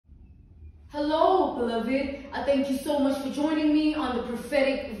Hello, beloved. I thank you so much for joining me on the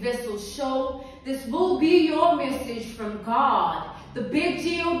Prophetic Vessel Show. This will be your message from God, the big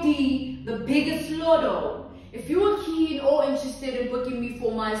G-O-D, the biggest Lotto. If you are keen or interested in booking me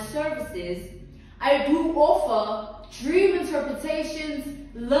for my services, I do offer dream interpretations,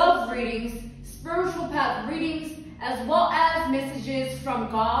 love readings, spiritual path readings, as well as messages from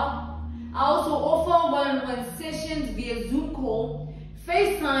God. I also offer one-on-one sessions via Zoom call,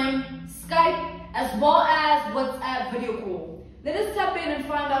 FaceTime, Skype, as well as WhatsApp video call. Let us tap in and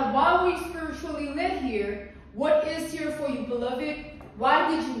find out why we spiritually led here, what is here for you, beloved, why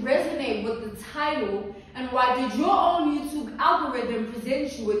did you resonate with the title, and why did your own YouTube algorithm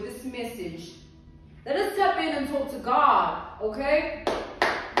present you with this message. Let us tap in and talk to God, okay?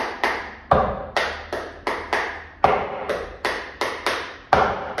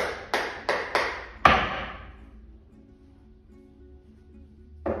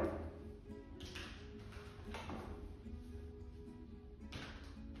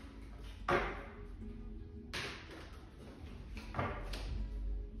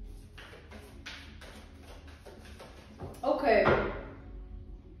 Okay.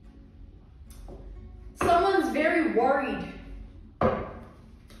 Someone's very worried.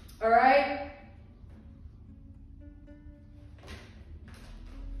 All right?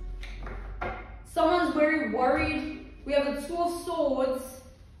 Someone's very worried. We have the Two of Swords.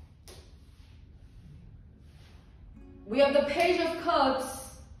 We have the Page of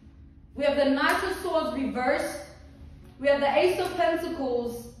Cups. We have the Knight of Swords reversed. We have the Ace of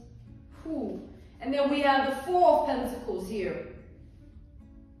Pentacles. And then we have the Four of Pentacles here.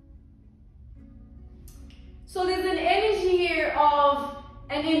 So there's an energy here of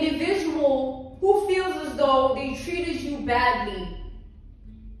an individual who feels as though they treated you badly.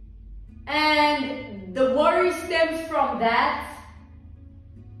 And the worry stems from that.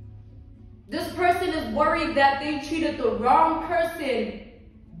 This person is worried that they treated the wrong person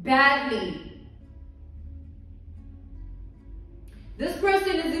badly. This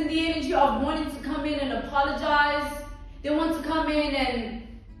person is in the energy of wanting to come in and apologize. They want to come in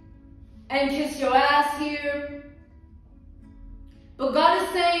and kiss your ass here. But God is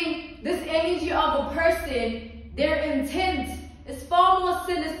saying this energy of a person, their intent is far more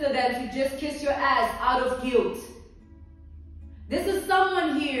sinister than to just kiss your ass out of guilt. This is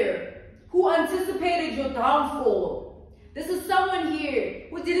someone here who anticipated your downfall. This is someone here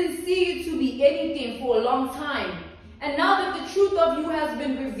who didn't see you to be anything for a long time. And now that the truth of you has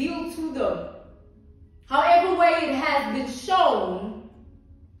been revealed to them, however way it has been shown,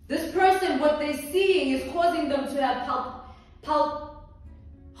 this person, what they're seeing is causing them to have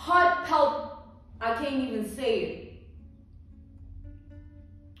I can't even say it.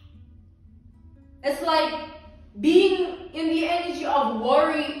 It's like being in the energy of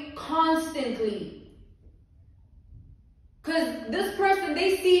worry constantly. Because this person,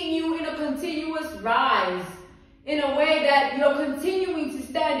 they seeing you in a continuous rise. In a way that you're continuing to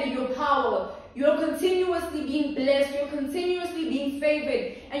stand in your power. You're continuously being blessed. You're continuously being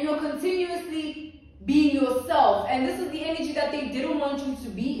favored. And you're continuously being yourself. And this is the energy that they didn't want you to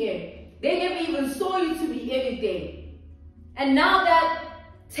be in. They never even saw you to be anything. And now that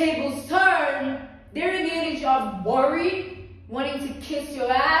tables turn, they're in the energy of worry, wanting to kiss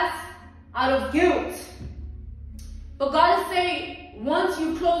your ass out of guilt. But God is saying, once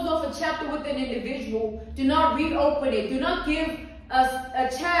you close off a chapter with an individual, do not reopen it. Do not give us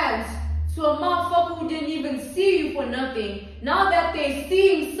a chance to a motherfucker who didn't even see you for nothing. Now that they're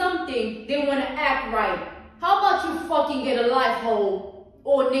seeing something, they want to act right. How about you fucking get a life, hoe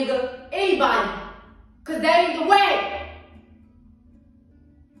or nigga, anybody? Because that ain't the way.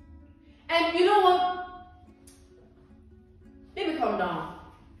 And you know what? Let me calm down.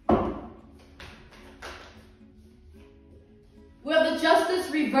 We have the Justice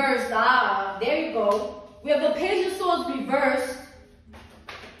reversed. There you go. We have the Page of Swords reversed.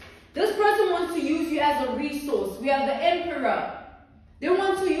 This person wants to use you as a resource. We have the Emperor. They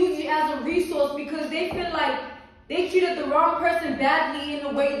want to use you as a resource because they feel like they treated the wrong person badly in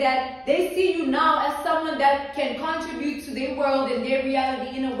a way that they see you now as someone that can contribute to their world and their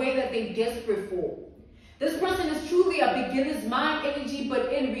reality in a way that they're desperate for. This person is truly a beginner's mind energy,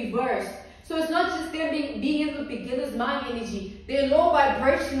 but in reverse. So it's not just them being in the beginner's mind energy. They're low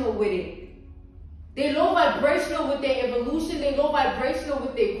vibrational with it. They're low vibrational with their evolution. They're low vibrational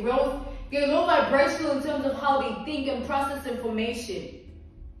with their growth. They're low vibrational in terms of how they think and process information.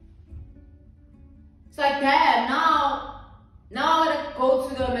 It's like that. Now I gotta go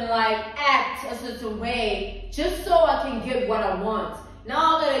to them and like act a certain way just so I can get what I want.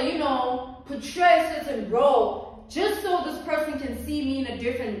 Now I gotta, portray a certain role just so this person can see me in a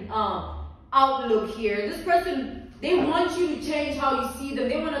different outlook here. This person, they want you to change how you see them.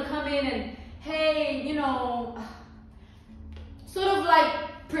 They want to come in and, hey, you know, sort of like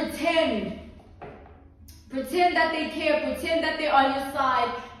pretend that they care, pretend that they're on your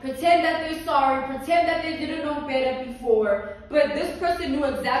side, pretend that they're sorry, pretend that they didn't know better before. But this person knew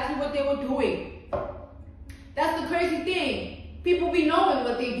exactly what they were doing. That's the crazy thing. People be knowing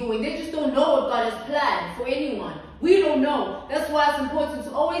what they're doing. They just don't know what God has planned for anyone. We don't know. That's why it's important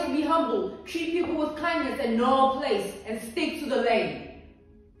to always be humble, treat people with kindness and know our place, and stick to the lane.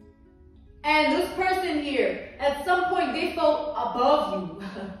 And this person here, at some point they felt above you.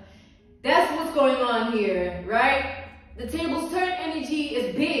 That's what's going on here, right? The tables turn energy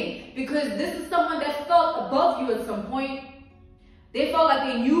is big because this is someone that felt above you at some point. They felt like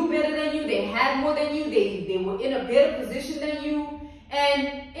they knew better than you, they had more than you, they were in a better position than you.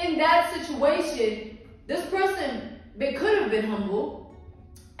 And in that situation, this person, they could have been humble.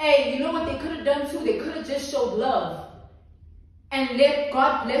 Hey, you know what they could have done too? They could have just showed love and let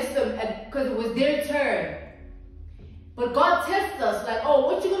God bless them because it was their turn. But God tests us like, oh,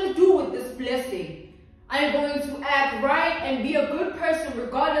 what you going to do with this blessing? Are you going to act right and be a good person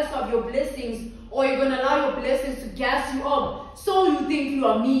regardless of your blessings? Or you're going to allow your blessings to gas you up so you think you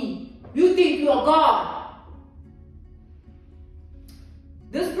are me. You think you are God.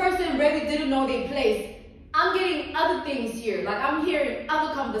 This person really didn't know their place. I'm getting other things here. Like I'm hearing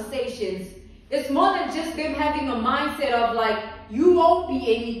other conversations. It's more than just them having a mindset of like, you won't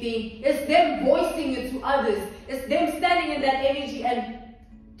be anything. It's them voicing it to others. It's them standing in that energy and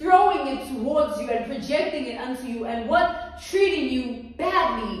throwing it towards you and projecting it onto you and what? Treating you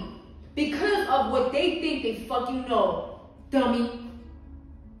badly. Because of what they think they fucking know, dummy.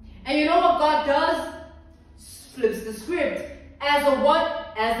 And you know what God does? Flips the script. As a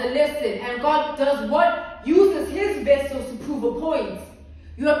what? As a lesson. And God does what? Uses his vessels to prove a point.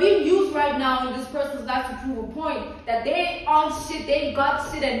 You are being used right now in this person's life to prove a point that they ain't on shit, they ain't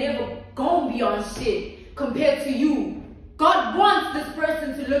got shit, and never gonna be on shit compared to you. God wants this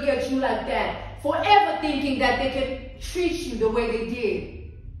person to look at you like that, forever thinking that they can treat you the way they did.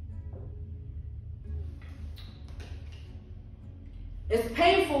 It's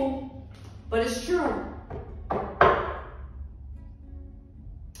painful, but it's true.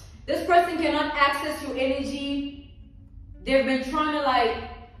 This person cannot access your energy. They've been trying to like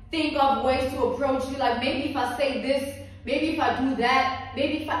think of ways to approach you. Like maybe if I say this, maybe if I do that,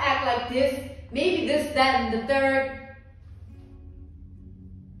 maybe if I act like this, maybe this, that, and the third.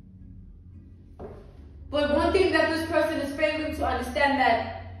 But one thing that this person is failing to understand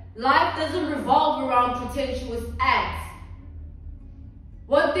that life doesn't revolve around pretentious acts.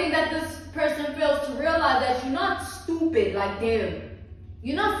 One thing that this person fails to realize that you're not stupid like them.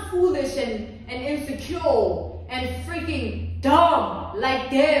 You're not foolish and insecure and freaking dumb like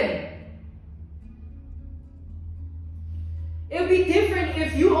them. It would be different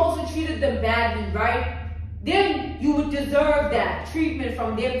if you also treated them badly, right? Then you would deserve that treatment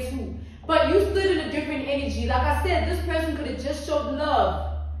from them too. But you stood in a different energy. Like I said, this person could have just showed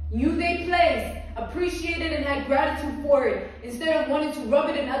love, knew their place, appreciated and had gratitude for it instead of wanting to rub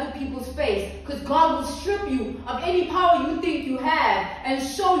it in other people's face, because God will strip you of any power you think you have and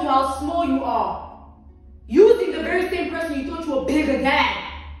show you how small you are, using the very same person you thought you were bigger than.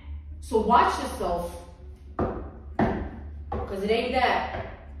 So watch yourself, because it ain't that.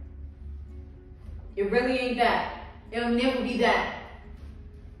 It really ain't that. It'll never be that.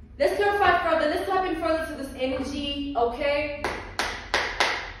 Let's clarify further. Let's tap in further to this energy, okay?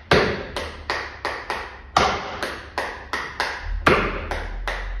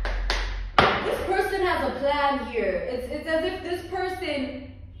 Plan here. It's as if this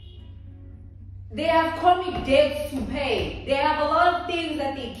person, they have karmic debts to pay. They have a lot of things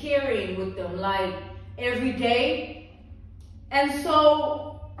that they're carrying with them, like every day. And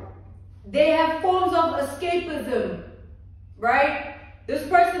so they have forms of escapism, right? This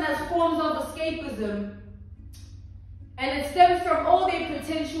person has forms of escapism. And it stems from all their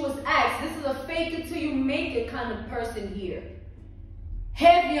pretentious acts. This is a fake it till you make it kind of person here.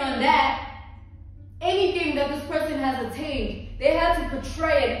 Heavy on that. Anything that this person has attained, they had to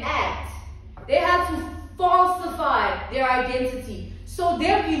portray an act. They had to falsify their identity. So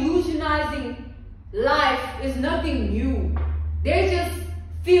them illusionizing life is nothing new. They just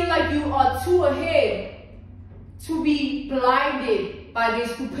feel like you are too ahead to be blinded by their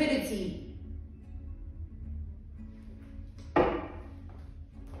stupidity.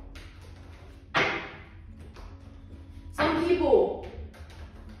 Some people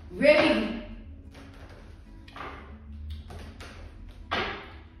really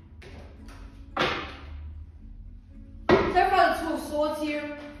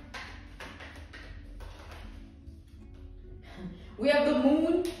here. We have the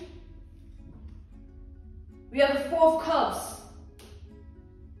Moon. We have the Four of Cups.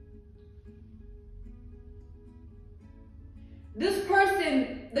 This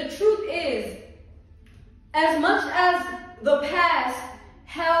person, the truth is, as much as the past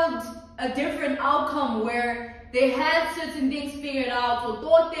held a different outcome where they had certain things figured out or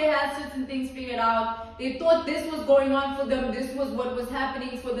thought they had certain things figured out, they thought this was going on for them, this was what was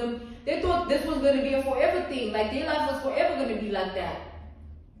happening for them, they thought this was going to be a forever thing, like their life was forever going to be like that.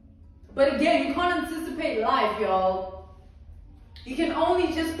 But again, you can't anticipate life, y'all. You can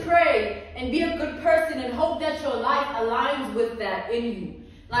only just pray and be a good person and hope that your life aligns with that in you.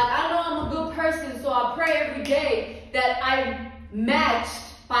 Like, I know I'm a good person, so I pray every day that I'm matched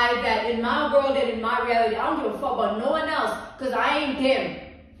by that in my world and in my reality. I don't give a fuck about no one else, because I ain't them.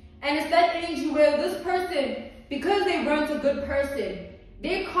 And it's that energy where this person, because they weren't a good person,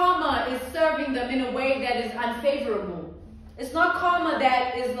 their karma is serving them in a way that is unfavorable. It's not karma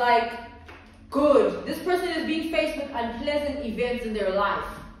that is like good. This person is being faced with unpleasant events in their life.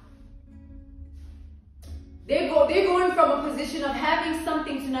 They're going from a position of having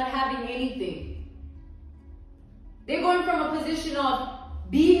something to not having anything. They're going from a position of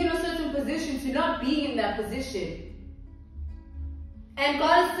being in a certain position to not being in that position. And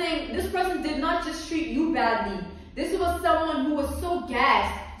God is saying, this person did not just treat you badly. This was someone who was so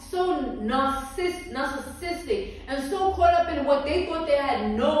gassed, so narcissistic, and so caught up in what they thought they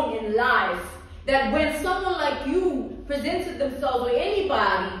had known in life, that when someone like you presented themselves, or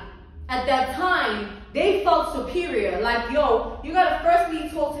anybody at that time, they felt superior. Like, yo, you gotta firstly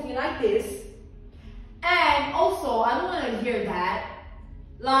talk to me like this. And also, I don't want to hear that.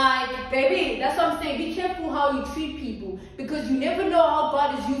 Like, baby, that's what I'm saying. Be careful how you treat people, because you never know how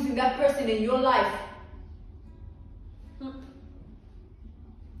God is using that person in your life.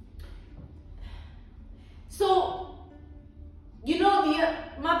 So, you know,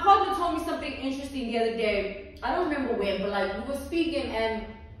 my partner told me something interesting the other day. I don't remember when, but like, we were speaking and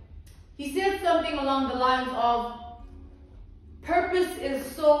he said something along the lines of, purpose is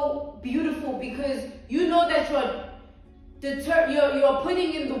so beautiful because you know that you're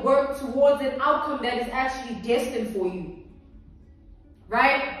putting in the work towards an outcome that is actually destined for you.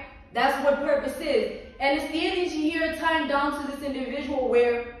 Right? That's what purpose is. And it's the energy here tying down to this individual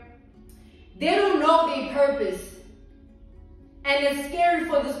where they don't know their purpose. And it's scary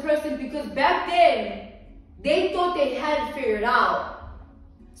for this person because back then, they thought they had it figured out.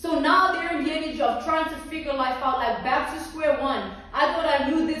 So now they're in the energy of trying to figure life out, like back to square one. I thought I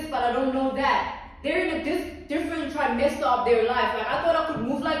knew this, but I don't know that. They're in a different trimester of their life. Like, I thought I could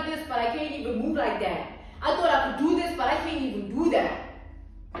move like this, but I can't even move like that. I thought I could do this, but I can't even do that.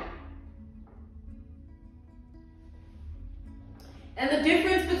 And the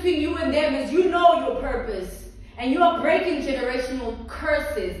difference between you and them is you know your purpose. And you are breaking generational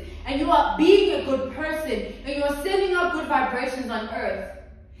curses. And you are being a good person. And you are sending out good vibrations on earth.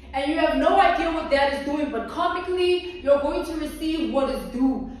 And you have no idea what that is doing, but karmically, you're going to receive what is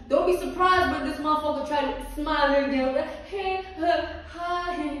due. Don't be surprised when this motherfucker try to smile and go, hey,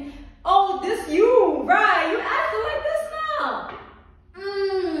 hi. Oh, this you, right? You acting like this now.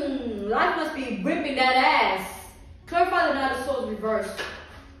 Life must be whipping that ass. Clarify the Knight of Swords reversed.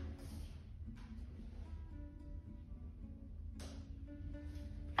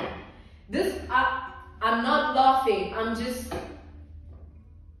 I'm not laughing.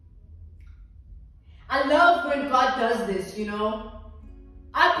 I love when God does this, you know.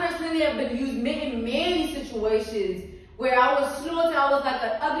 I personally have been used in many situations where I was slaughtered. I was like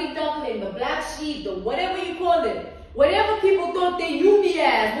an ugly duckling, the black sheep, the whatever you call it. Whatever people thought they knew me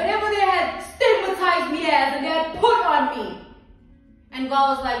as, whatever they had stigmatized me as and they had put on me. And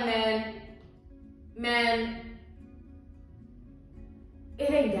God was like, man, it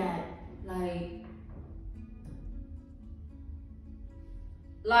ain't that.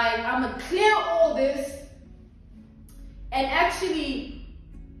 Like, I'm gonna clear all this and actually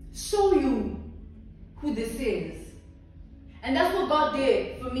show you who this is. And that's what God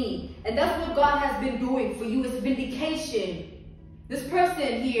did for me. And that's what God has been doing for you. It's vindication. This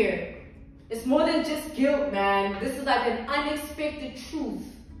person here, it's more than just guilt, man. This is like an unexpected truth.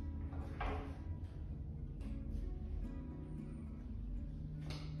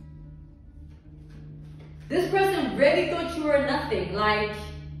 This person really thought you were nothing. Like,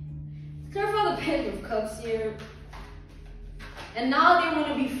 clarify the Page of Cups here. And now they want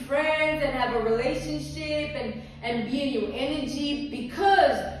to be friends and have a relationship and be in your energy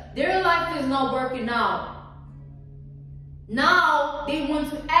because their life is not working out. Now they want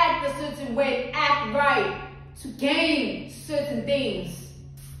to act a certain way, act right to gain certain things.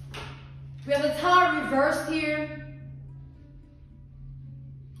 We have the Tower reversed here.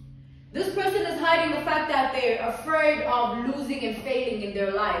 hiding the fact that they're afraid of losing and failing in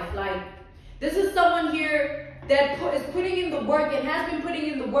their life. Like, this is someone here that is putting in the work and has been putting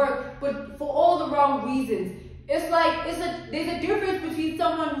in the work, but for all the wrong reasons. It's like, there's a difference between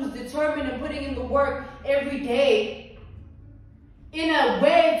someone who's determined and putting in the work every day in a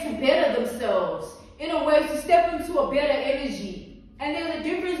way to better themselves, in a way to step into a better energy. And there's a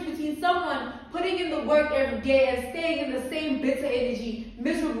difference between someone putting in the work every day and staying in the same bitter energy,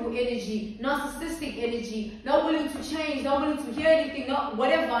 miserable energy, narcissistic energy, not willing to change, not willing to hear anything, not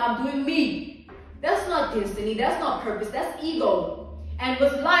whatever, I'm doing me. That's not destiny, that's not purpose, that's ego. And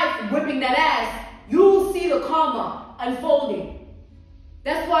with life whipping that ass, you'll see the karma unfolding.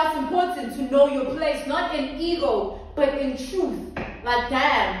 That's why it's important to know your place, not in ego, but in truth. Like,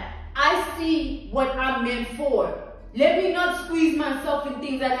 damn, I see what I'm meant for. Let me not squeeze myself in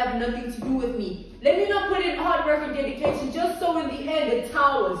things that have nothing to do with me. Let me not put in hard work and dedication just so in the end it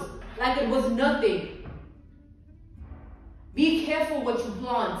towers like it was nothing. Be careful what you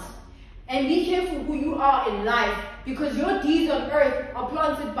plant. And be careful who you are in life, because your deeds on earth are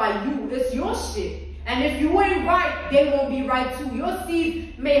planted by you. It's your shit. And if you ain't right, they won't be right too. Your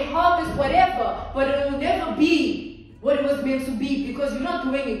seed may harvest whatever, but it will never be what it was meant to be, because you're not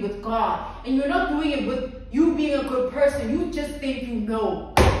doing it with God. And you're not doing it with you being a good person. You just think you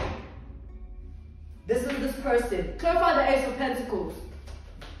know. This is this person. Clarify the Ace of Pentacles.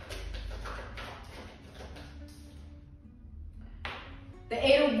 The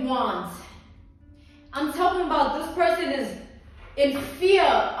Eight of Wands. I'm talking about this person is in fear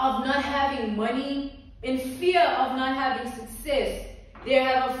of not having money, in fear of not having success. They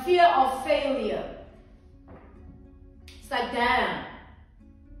have a fear of failure. It's like, damn.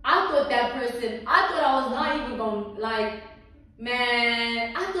 I thought I was not even going to, like,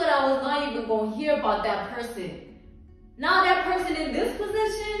 man, I thought I was not even going to hear about that person. Now that person in this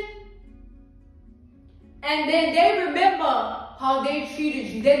position, and then they remember how they treated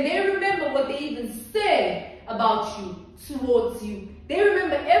you. Then they remember what they even said about you, towards you. They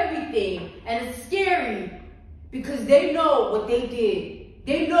remember everything, and it's scary because they know what they did.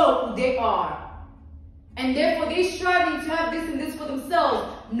 They know who they are. And therefore, they're striving to have this and this for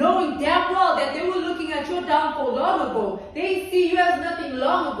themselves, knowing damn well that they were looking at your downfall long ago. They see you as nothing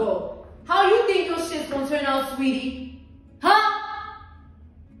long ago. How you think your shit's gonna turn out, sweetie? Huh?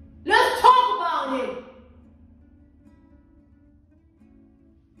 Let's talk about it.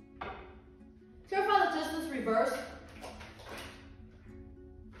 Clarify the Justice reverse.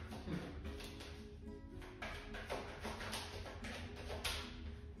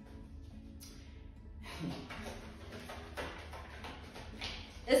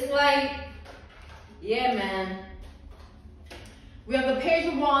 It's like, yeah, man. We have the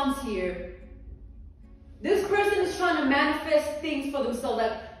Page of Wands here. This person is trying to manifest things for themselves.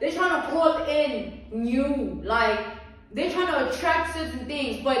 Like, they're trying to pull in new. Like, they're trying to attract certain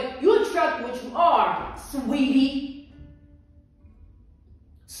things. But you attract what you are, sweetie.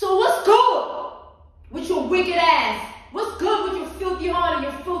 So what's good with your wicked ass? What's good with your filthy heart and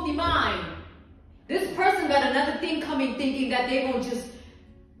your filthy mind? This person got another thing coming, thinking that they will just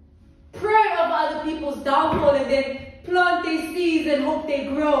pray over other people's downfall and then plant their seeds and hope they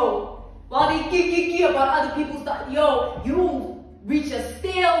grow. While they geek about other people's stuff. Yo, you will reach a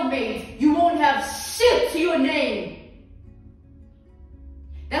stalemate. You won't have shit to your name.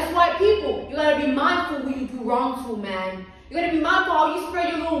 That's why people, you gotta be mindful who you do wrong to, man. You gotta be mindful how you spread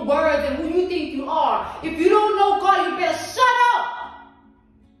your little words and who you think you are. If you don't know God, you better shut up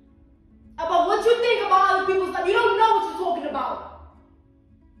about what you think about other people's stuff. You don't know what you're talking about.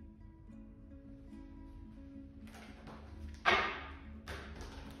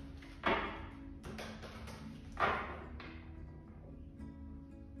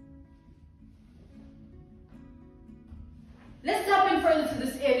 Let's tap in further to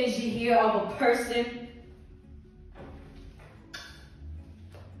this energy here of a person.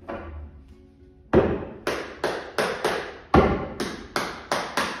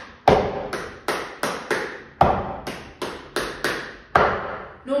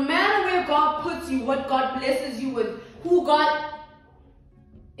 No matter where God puts you, what God blesses you with, who God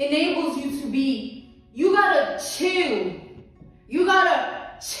enables you to be, you gotta chill. You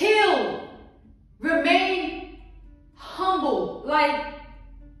gotta chill. Remain humble. Like,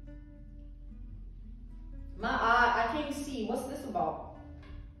 my eye, I can't see. What's this about?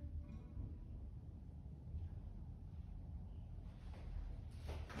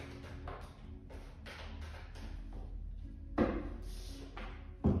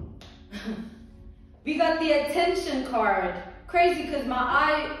 We got the attention card. Crazy, because my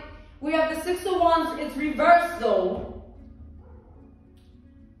eye, we have the Six of Wands. It's reversed though.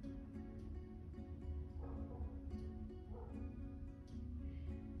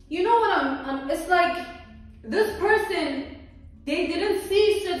 you know what it's like this person, they didn't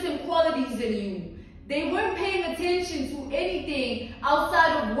see certain qualities in you. They weren't paying attention to anything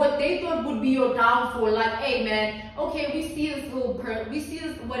outside of what they thought would be your downfall. Like, hey man, okay, we see this we see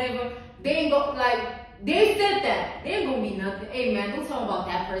this whatever. They ain't go like, they said that. They ain't gonna be nothing. Hey man, don't talk about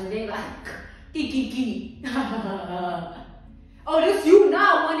that person. They like, kiki. Oh, this you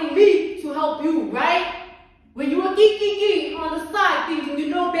now wanting me to help you, right? When you were kiki on the side thinking you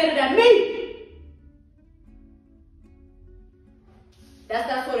know better than me. That's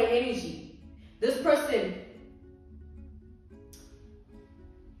that sort of energy. This person,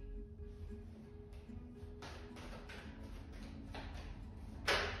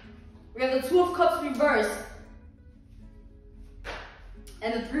 we have the Two of Cups reversed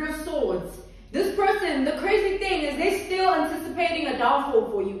and the Three of Swords. This person, the crazy thing is they're still anticipating a downfall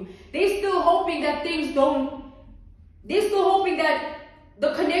for you. They're still hoping that they're still hoping that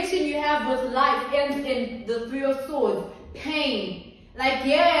the connection you have with life ends in the Three of Swords. Pain. Like,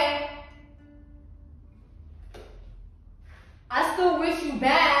 yeah, I still wish you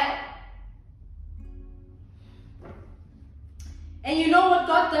bad. And you know what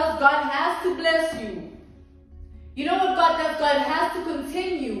God does? God has to bless you. You know what God does? God has to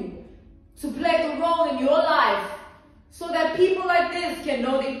continue to play the role in your life so that people like this can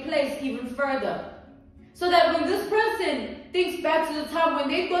know their place even further. So that when this person thinks back to the time when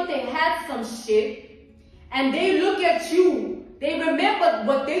they thought they had some shit and they look at you, they remember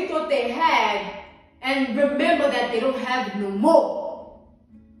what they thought they had and remember that they don't have it no more.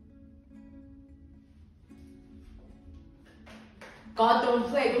 God don't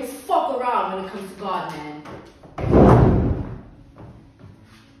play. Don't fuck around when it comes to God, man.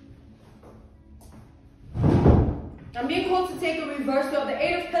 I'm being called to take a reversal of the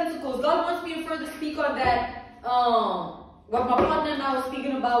Eight of Pentacles. God wants me to further speak on that. What my partner and I was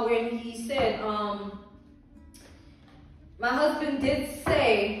speaking about when he said, my husband did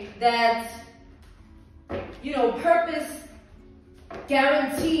say that, you know, purpose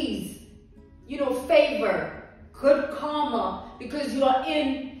guarantees, you know, favor, good karma, because you are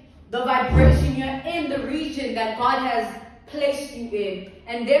in the vibration, you're in the region that God has placed you in.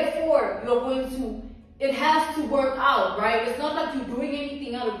 And therefore, you're going to, it has to work out, right? It's not like you're doing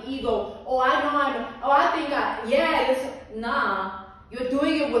anything out of ego. Oh, I know how to, oh, I think yeah, it's, nah. You're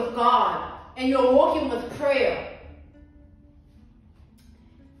doing it with God. And you're walking with prayer.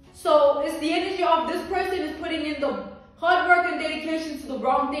 So it's the energy of this person is putting in the hard work and dedication to the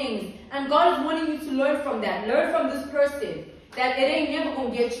wrong things. And God is wanting you to learn from that. Learn from this person. That it ain't never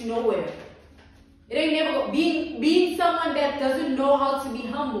going to get you nowhere. It ain't never being someone that doesn't know how to be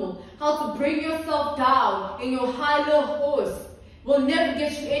humble, how to bring yourself down in your high little horse will never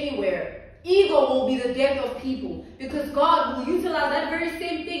get you anywhere. Ego will be the death of people because God will utilize that very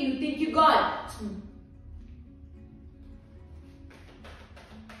same thing you think you got.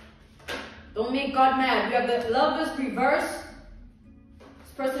 Don't make God mad. You have the Lovers reverse.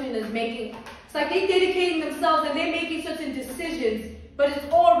 This person is making, it's like they're dedicating themselves and they're making certain decisions, but it's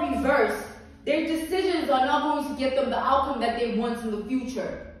all reversed. Their decisions are not going to get them the outcome that they want in the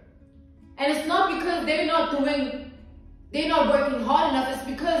future. And it's not because they're not working hard enough. It's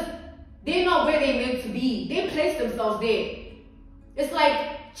because they're not where they're meant to be. They place themselves there. It's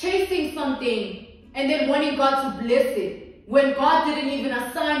like chasing something and then wanting God to bless it. When God didn't even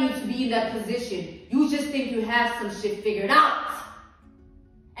assign you to be in that position. You just think you have some shit figured out.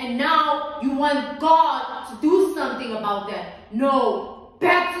 And now you want God to do something about that. No.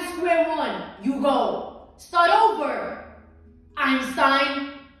 Back to square one, you go. Start over,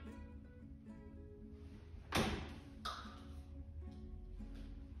 Einstein.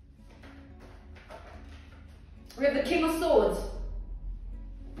 We have the King of Swords.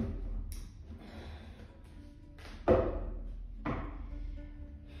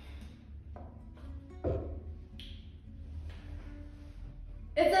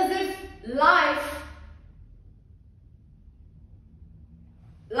 It's as if life,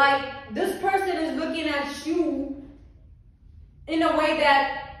 like this person is looking at you in a way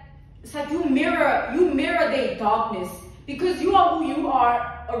that it's like you mirror their darkness because you are who you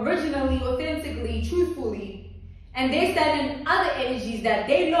are originally, authentically, truthfully, and they stand in other energies that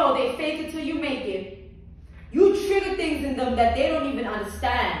they know they fake it till you make it. You trigger things in them that they don't even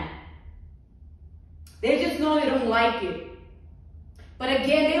understand. They just know they don't like it. But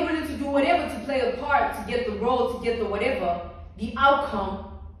again, they're willing to do whatever to play a part, to get the role, to get the whatever, the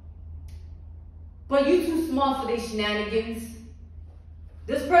outcome. But you too smart for their shenanigans.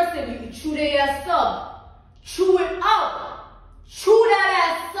 This person, you can chew their ass up. Chew it up. chew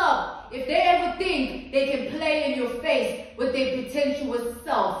that ass up if they ever think they can play in your face with their pretentious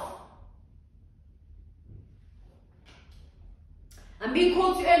self. I'm being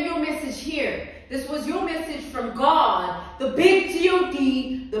called to end your message here. This was your message from God, the big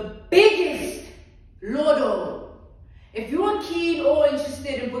G-O-D, the biggest Lordo. If you are keen or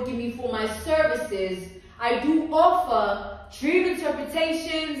interested in booking me for my services, I do offer dream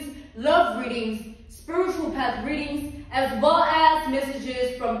interpretations, love readings, spiritual path readings, as well as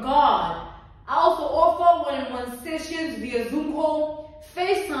messages from God. I also offer one-on-one sessions via Zoom call,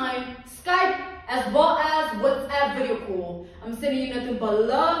 FaceTime, Skype, as well as WhatsApp video call. I'm sending you nothing but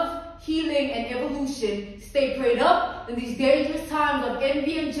love, healing, and evolution. Stay prayed up in these dangerous times of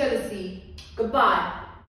envy and jealousy. Goodbye.